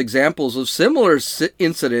flooded with examples of similar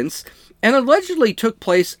incidents and allegedly took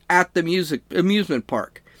place at the amusement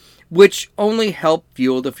park, which only helped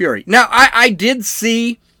fuel the fury. Now, I did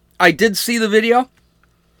see the video.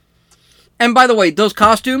 And by the way, those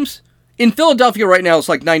costumes, in Philadelphia right now, it's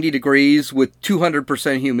like 90 degrees with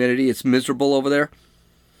 200% humidity. It's miserable over there.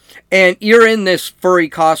 And you're in this furry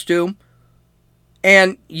costume,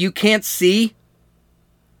 and you can't see.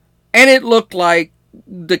 And it looked like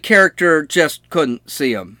the character just couldn't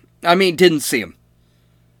see him. I mean, didn't see him.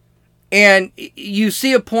 And you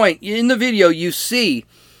see a point in the video, you see,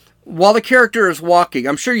 while the character is walking,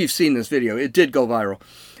 I'm sure you've seen this video, it did go viral.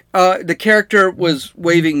 The character was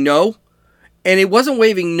waving no, and it wasn't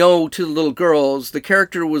waving no to the little girls. The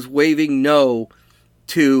character was waving no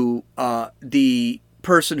to the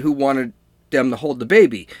person who wanted them to hold the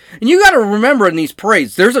baby. And you got to remember, in these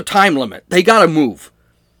parades, there's a time limit. They got to move.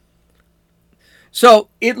 So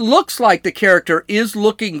it looks like the character is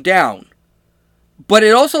looking down, but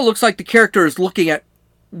it also looks like the character is looking at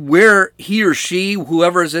where he or she,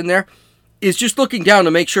 whoever is in there, is just looking down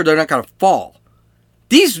to make sure they're not going to fall.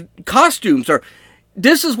 These costumes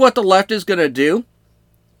this is what the left is going to do.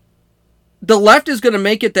 The left is going to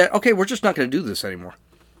make it that, okay, we're just not going to do this anymore.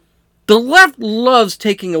 The left loves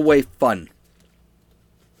taking away fun.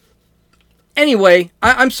 Anyway,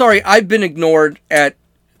 I'm sorry, I've been ignored at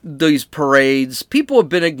these parades. People have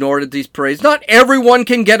been ignored at these parades. Not everyone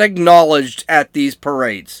can get acknowledged at these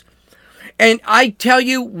parades. And I tell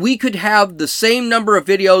you, we could have the same number of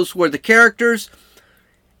videos where the characters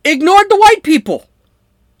ignored the white people.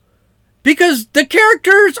 Because the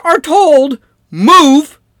characters are told,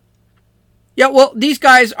 move. Yeah, well, these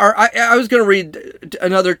guys are, I was going to read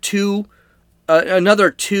another two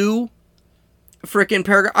freaking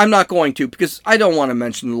paragraph. I'm not going to, because I don't want to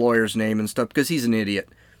mention the lawyer's name and stuff, because he's an idiot.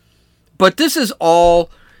 But this is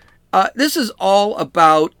all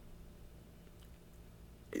about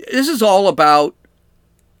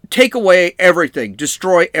take away everything,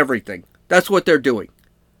 destroy everything. That's what they're doing.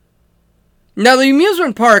 Now, the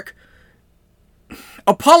amusement park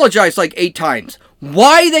apologized like 8 times.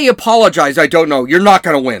 Why they apologize, I don't know. You're not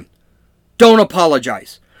going to win. Don't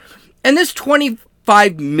apologize. And this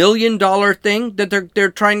 $25 million thing that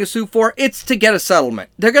they're trying to sue for, it's to get a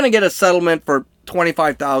settlement. They're going to get a settlement for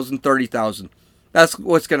 $25,000, $30,000. That's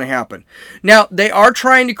what's going to happen. Now, they are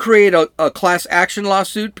trying to create a class action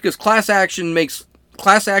lawsuit, because class action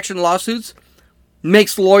lawsuits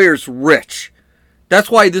makes lawyers rich. That's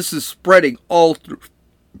why this is spreading all through.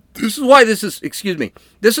 This is why this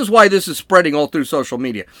is spreading all through social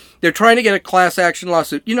media. They're trying to get a class action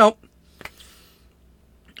lawsuit. You know,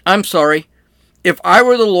 I'm sorry. If I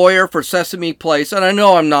were the lawyer for Sesame Place, and I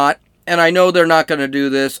know I'm not, and I know they're not going to do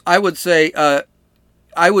this, I would say,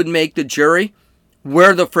 I would make the jury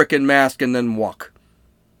wear the frickin' mask and then walk.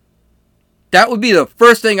 That would be the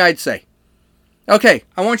first thing I'd say. Okay,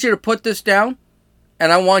 I want you to put this down,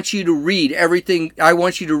 and I want you to read everything. I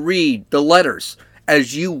want you to read the letters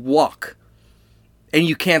as you walk, and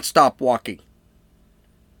you can't stop walking.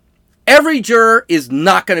 Every juror is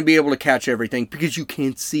not going to be able to catch everything because you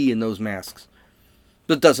can't see in those masks.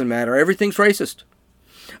 But it doesn't matter. Everything's racist.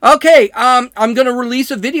 Okay, I'm going to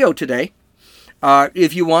release a video today.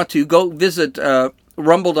 If you want to, go visit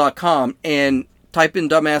rumble.com and type in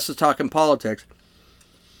Dumbasses Talking Politics.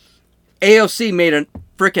 AOC made a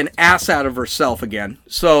freaking ass out of herself again.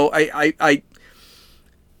 So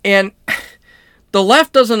and the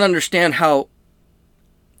left doesn't understand how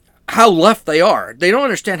left they are. They don't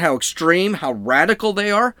understand how extreme, how radical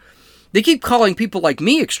they are. They keep calling people like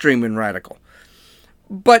me extreme and radical.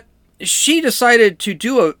 But she decided to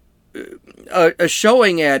do a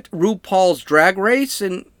showing at RuPaul's Drag Race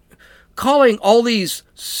and calling all these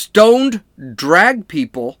stoned drag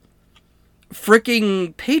people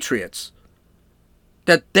freaking patriots.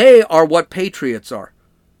 That they are what patriots are.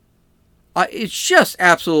 It's just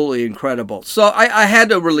absolutely incredible. So I had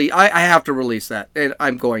to release. I have to release that, and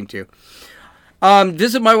I'm going to.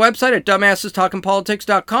 Visit my website at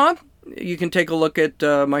dumbassestalkingpolitics.com. You can take a look at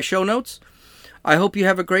my show notes. I hope you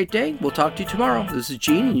have a great day. We'll talk to you tomorrow. This is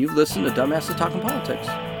Gene, and you've listened to Dumbasses Talking Politics.